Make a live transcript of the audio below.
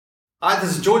Hi,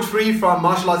 this is George Free from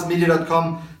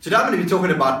martialartsmedia.com. Today I'm going to be talking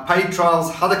about paid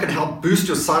trials, how they can help boost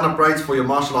your sign-up rates for your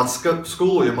martial arts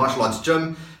school or your martial arts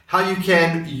gym, how you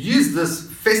can use this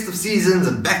festive seasons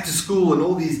and back to school and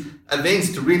all these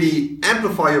events to really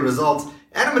amplify your results.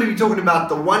 And I'm going to be talking about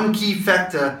the one key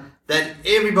factor that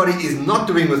everybody is not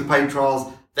doing with paid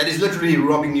trials that is literally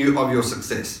robbing you of your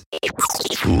success.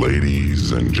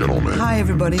 Ladies and gentlemen. Hi,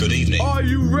 everybody. Good evening. Are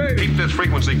you ready? Keep this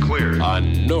frequency clear. I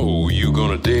know you're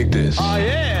gonna dig this. I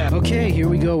am. Okay, here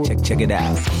we go. Check it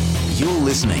out. You're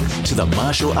listening to the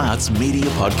Martial Arts Media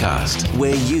Podcast,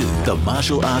 where you, the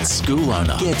martial arts school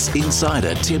owner, gets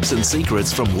insider tips and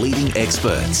secrets from leading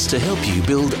experts to help you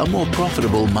build a more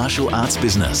profitable martial arts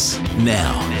business.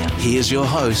 Now, here's your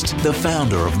host, the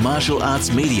founder of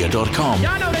martialartsmedia.com,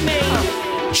 Y'all know the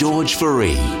name. George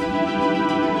Faree.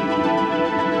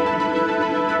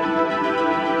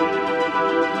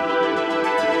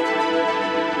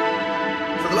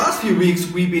 For the last few weeks,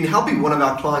 we've been helping one of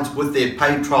our clients with their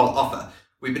paid trial offer.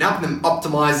 We've been helping them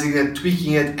optimizing it,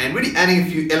 tweaking it, and really adding a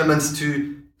few elements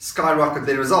to skyrocket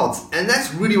their results. And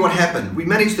that's really what happened. We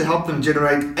managed to help them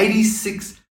generate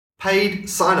 86 paid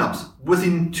signups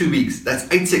within 2 weeks.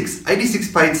 That's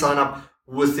 86 paid sign-up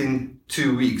within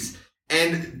 2 weeks.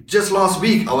 And just last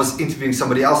week, I was interviewing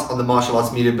somebody else on the Martial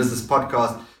Arts Media Business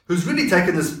Podcast who's really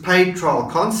taken this paid trial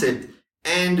concept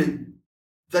and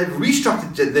they've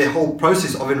restructured their whole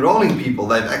process of enrolling people.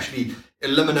 They've actually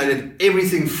eliminated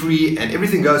everything free and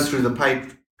everything goes through the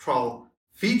paid trial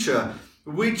feature,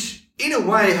 which in a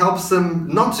way helps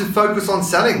them not to focus on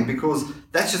selling, because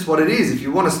that's just what it is. If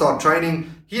you want to start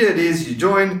training, here it is, you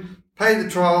join, pay the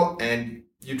trial, and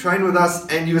you train with us,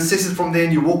 and you assess it from there,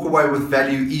 and you walk away with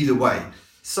value either way.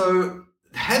 So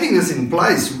having this in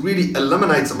place really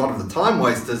eliminates a lot of the time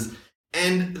wasters,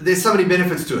 and there's so many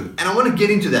benefits to it. And I want to get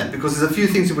into that because there's a few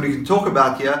things that we can talk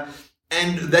about here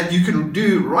and that you can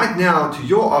do right now to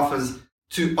your offers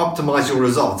to optimize your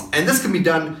results. And this can be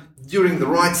done during the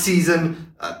right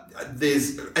season.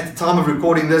 There's, at the time of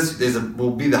recording this,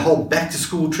 will be the whole back to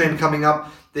school trend coming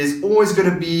up. There's always going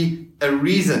to be a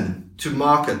reason to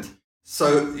market.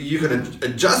 So you can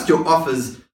adjust your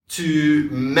offers to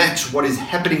match what is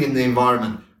happening in the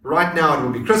environment. Right now it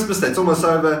will be Christmas, that's almost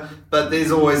over, but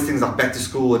there's always things like back to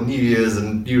school and New Year's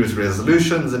and New Year's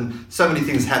resolutions and so many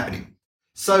things happening.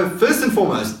 So first and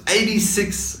foremost,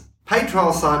 86 paid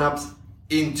trial signups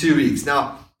in 2 weeks.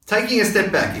 Now, taking a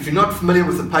step back, if you're not familiar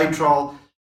with the paid trial,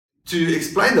 to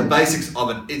explain the basics of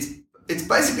it, it's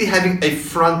basically having a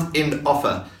front end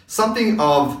offer, something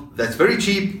that's very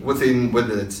cheap within,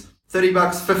 whether it's $30,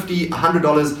 $50,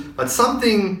 $100, but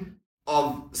something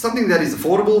that is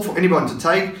affordable for anyone to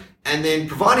take, and then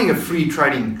providing a free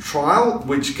training trial,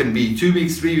 which can be 2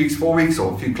 weeks, 3 weeks, 4 weeks,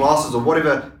 or a few classes, or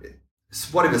whatever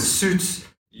suits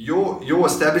your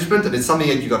establishment, and it's something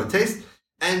that you got to test.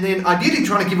 And then ideally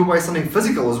trying to give away something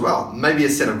physical as well, maybe a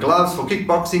set of gloves for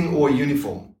kickboxing or a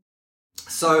uniform.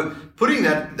 So putting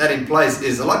that in place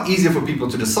is a lot easier for people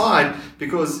to decide,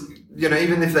 because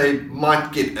even if they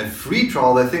might get a free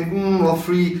trial, they think, well,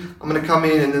 free, I'm going to come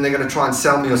in and then they're going to try and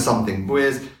sell me or something.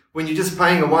 Whereas when you're just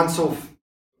paying a once-off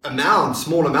amount,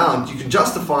 small amount, you can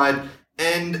justify it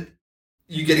and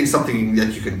you're getting something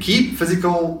that you can keep,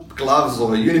 physical, gloves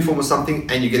or a uniform or something,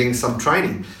 and you're getting some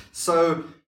training. So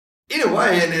in a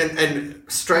way, and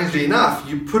strangely enough,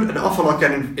 you put an offer like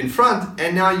that in front,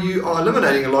 and now you are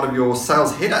eliminating a lot of your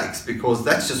sales headaches, because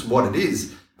that's just what it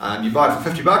is. You buy it for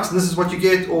 $50 and this is what you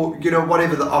get, or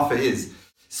whatever the offer is.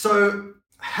 So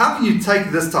how can you take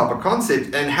this type of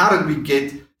concept, and how did we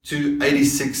get to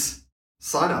 86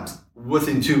 signups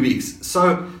within 2 weeks?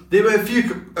 So there were a few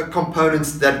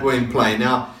components that were in play.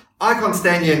 Now, I can't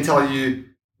stand here and tell you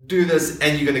do this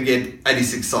and you're going to get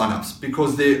 86 signups,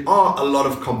 because there are a lot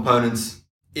of components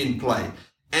in play.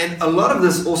 And a lot of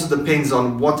this also depends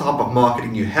on what type of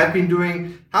marketing you have been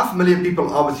doing, how familiar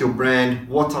people are with your brand,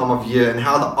 what time of year, and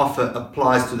how the offer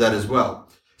applies to that as well.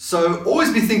 So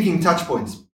always be thinking touch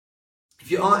points. If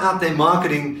you are out there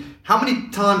marketing, how many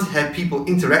times have people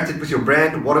interacted with your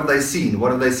brand? What have they seen?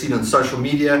 What have they seen on social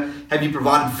media? Have you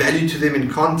provided value to them in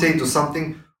content or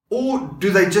something? Or do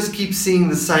they just keep seeing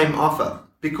the same offer?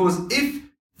 Because if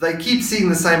they keep seeing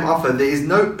the same offer, there is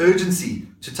no urgency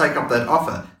to take up that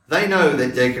offer. They know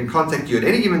that they can contact you at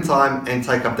any given time and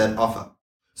take up that offer.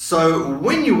 So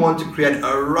when you want to create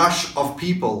a rush of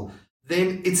people,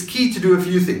 then it's key to do a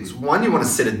few things. One, you want to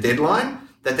set a deadline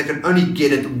that they can only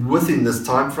get it within this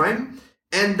time frame.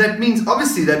 And that means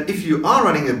obviously that if you are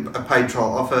running a paid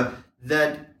trial offer,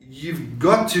 that you've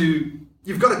got to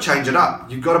change it up.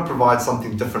 You've got to provide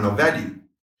something different of value.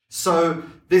 So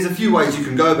there's a few ways you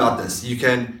can go about this. You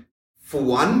can for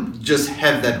one, just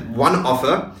have that one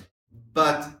offer,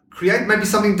 but create maybe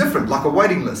something different, like a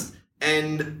waiting list,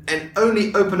 and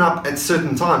only open up at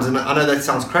certain times. And I know that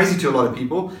sounds crazy to a lot of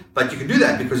people, but you can do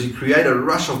that because you create a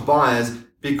rush of buyers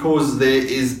because there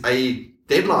is a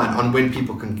deadline on when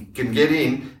people can get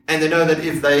in, and they know that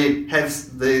if they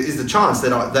have, there is a chance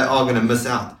that they are going to miss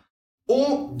out.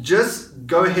 Or just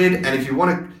go ahead, and if you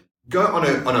want to go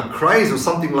on a craze or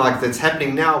something like that's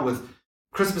happening now with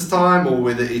Christmas time, or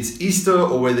whether it's Easter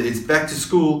or whether it's back to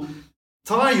school,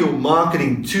 tie your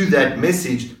marketing to that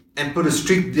message and put a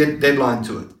strict deadline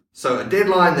to it. So a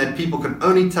deadline that people can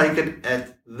only take it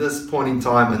at this point in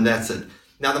time, and that's it.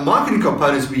 Now, the marketing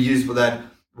components we used for that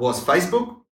was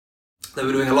Facebook. They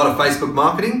were doing a lot of Facebook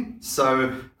marketing.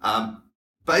 So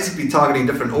basically targeting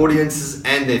different audiences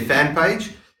and their fan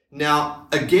page. Now,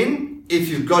 again, if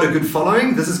you've got a good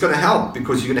following, this is going to help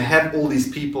because you're going to have all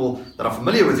these people that are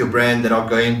familiar with your brand that are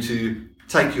going to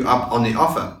take you up on the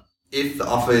offer if the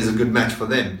offer is a good match for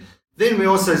them. Then we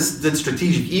also did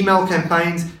strategic email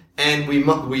campaigns, and we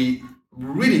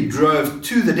really drove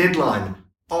to the deadline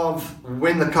of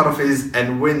when the cutoff is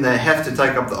and when they have to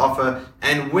take up the offer.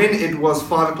 And when it was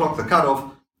 5 o'clock, the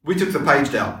cutoff, we took the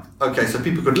page down. Okay, so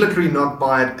people could literally not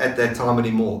buy it at that time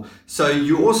anymore. So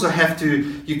you also have to,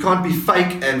 you can't be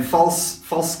fake and false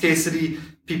scarcity.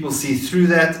 People see through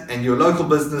that, and you're a local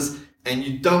business, and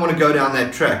you don't want to go down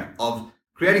that track of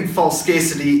creating false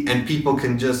scarcity and people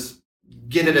can just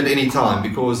get it at any time,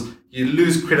 because you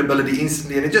lose credibility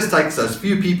instantly, and it just takes those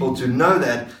few people to know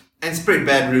that and spread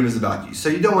bad rumors about you. So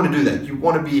you don't want to do that. You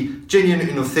want to be genuine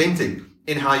and authentic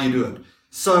in how you do it.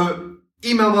 So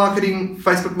email marketing,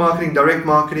 Facebook marketing, direct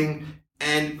marketing,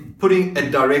 and putting a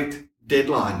direct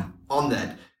deadline on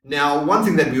that. Now, one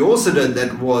thing that we also did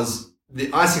that was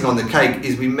the icing on the cake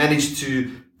is we managed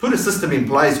to put a system in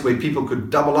place where people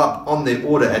could double up on their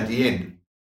order at the end.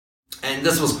 And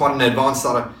this was quite an advanced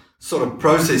sort of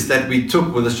process that we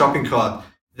took with a shopping cart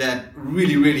that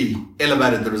really, really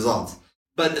elevated the results.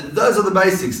 But those are the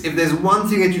basics. If there's one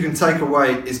thing that you can take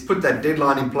away is put that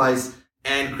deadline in place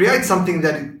and create something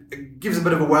that gives a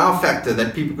bit of a wow factor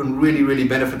that people can really, really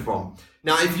benefit from.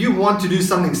 Now, if you want to do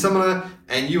something similar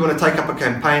and you want to take up a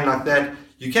campaign like that,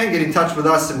 you can get in touch with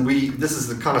us, and this is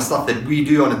the kind of stuff that we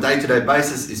do on a day-to-day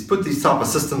basis, is put these type of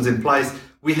systems in place.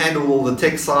 We handle all the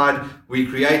tech side. We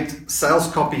create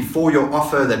sales copy for your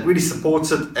offer that really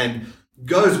supports it and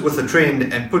goes with the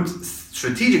trend, and put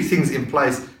strategic things in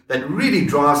place that really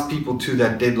drives people to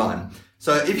that deadline.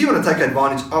 So if you want to take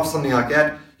advantage of something like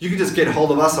that, you can just get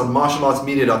hold of us on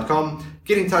martialartsmedia.com,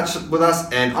 get in touch with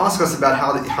us and ask us about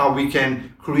how we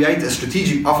can create a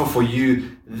strategic offer for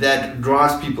you that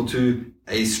drives people to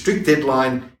a strict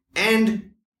deadline,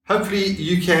 and hopefully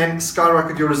you can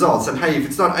skyrocket your results. And hey, if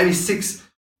it's not 86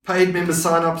 paid member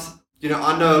signups,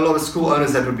 I know a lot of school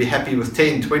owners that would be happy with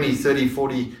 10, 20, 30,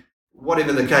 40,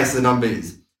 whatever the case the number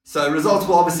is. So results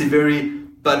will obviously vary,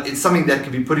 but it's something that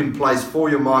can be put in place for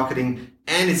your marketing,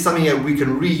 and it's something that we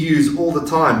can reuse all the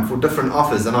time for different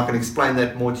offers, and I can explain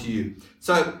that more to you.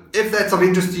 So if that's of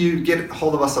interest to you, get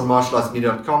hold of us on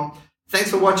martialartsmedia.com.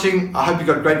 Thanks for watching. I hope you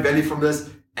got great value from this,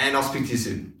 and I'll speak to you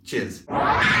soon. Cheers.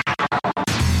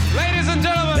 Ladies and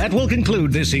gentlemen, that will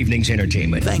conclude this evening's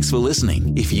entertainment. Thanks for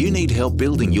listening. If you need help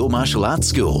building your martial arts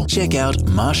school, check out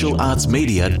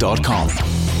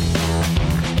martialartsmedia.com.